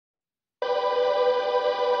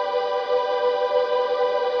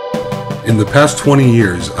In the past 20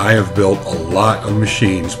 years, I have built a lot of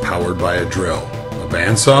machines powered by a drill, a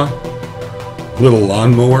bandsaw, a little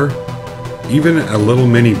lawnmower, even a little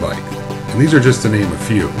mini bike. And these are just to name a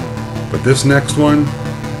few. But this next one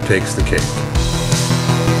takes the cake.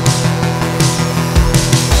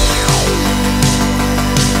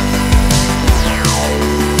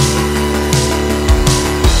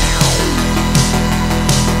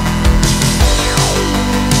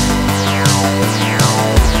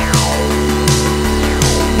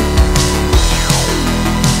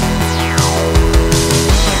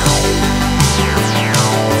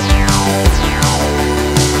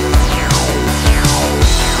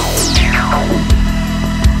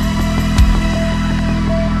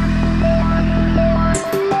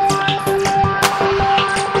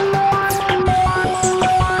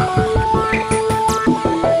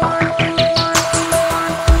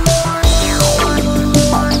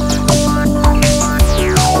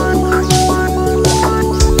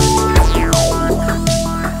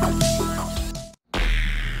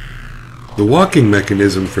 The walking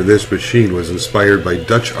mechanism for this machine was inspired by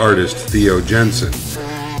Dutch artist Theo Jansen.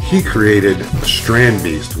 He created a strand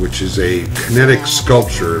beast, which is a kinetic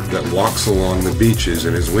sculpture that walks along the beaches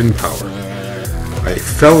in his wind power. I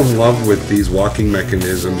fell in love with these walking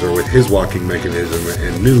mechanisms, or with his walking mechanism,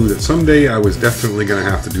 and knew that someday I was definitely going to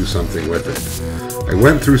have to do something with it. I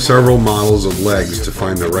went through several models of legs to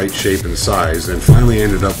find the right shape and size, and finally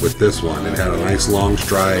ended up with this one. It had a nice long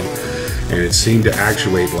stride, and it seemed to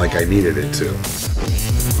actuate like I needed it to.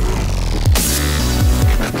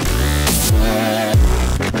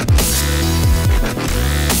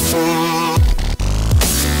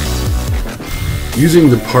 Using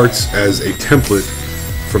the parts as a template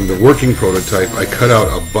from the working prototype, I cut out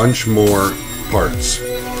a bunch more parts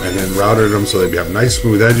and then routed them so they'd have nice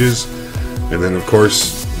smooth edges, and then of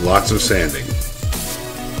course lots of sanding.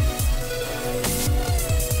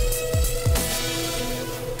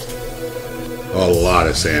 A lot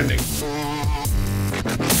of sanding.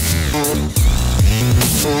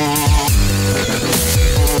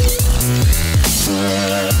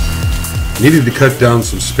 Needed to cut down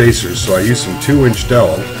some spacers, so I used some 2-inch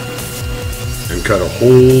dowel and cut a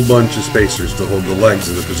whole bunch of spacers to hold the legs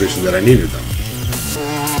in the position that I needed them.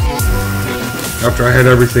 After I had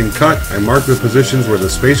everything cut, I marked the positions where the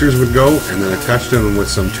spacers would go and then attached them with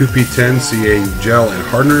some 2P10 CA gel and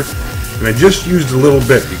hardener. And I just used a little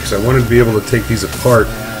bit because I wanted to be able to take these apart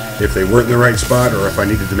if they weren't in the right spot or if I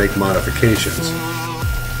needed to make modifications.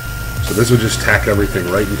 So this would just tack everything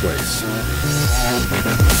right in place.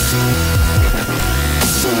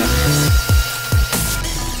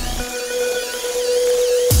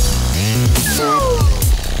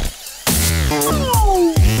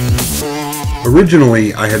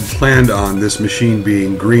 Originally, I had planned on this machine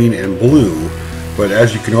being green and blue, but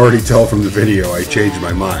as you can already tell from the video, I changed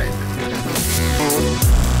my mind.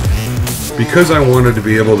 Because I wanted to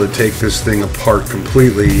be able to take this thing apart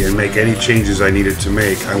completely and make any changes I needed to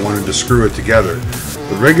make, I wanted to screw it together.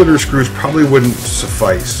 The regular screws probably wouldn't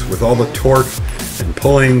suffice. With all the torque and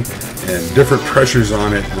pulling and different pressures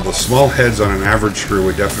on it, the small heads on an average screw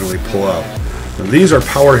would definitely pull out. Now, these are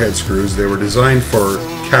power head screws. They were designed for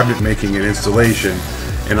cabinet making and installation,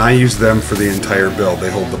 and I use them for the entire build. They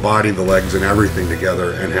hold the body, the legs, and everything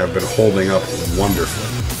together and have been holding up wonderfully.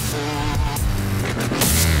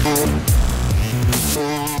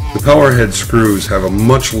 The power head screws have a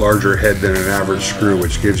much larger head than an average screw,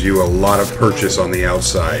 which gives you a lot of purchase on the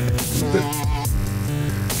outside.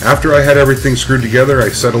 After I had everything screwed together, I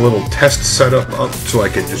set a little test setup up so I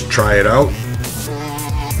could just try it out.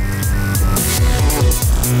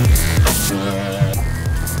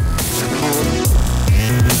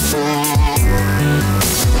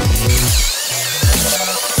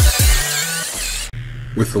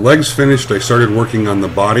 With the legs finished, I started working on the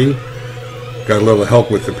body. Got a little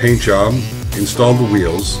help with the paint job, installed the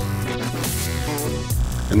wheels,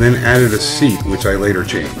 and then added a seat, which I later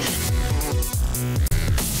changed.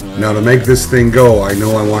 Now to make this thing go, I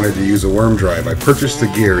know I wanted to use a worm drive. I purchased the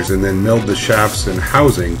gears and then milled the shafts and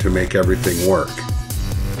housing to make everything work.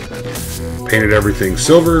 Painted everything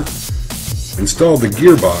silver, installed the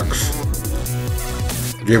gearbox,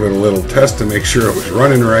 gave it a little test to make sure it was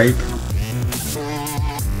running right,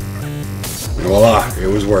 and voila, it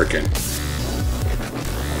was working.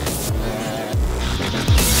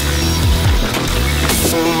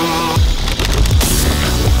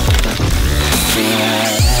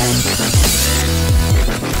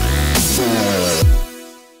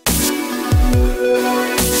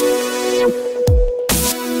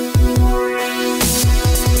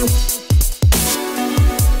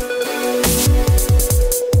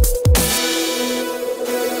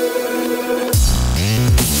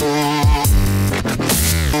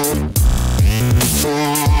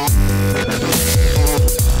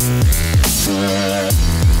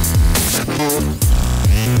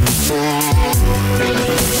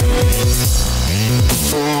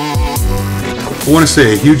 I want to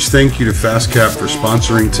say a huge thank you to FastCap for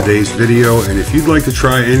sponsoring today's video, and if you'd like to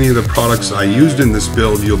try any of the products I used in this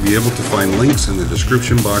build, you'll be able to find links in the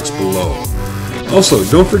description box below. Also,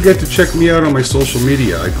 don't forget to check me out on my social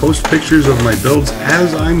media. I post pictures of my builds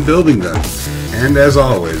as I'm building them. And as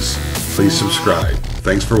always, please subscribe.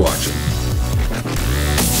 Thanks for watching.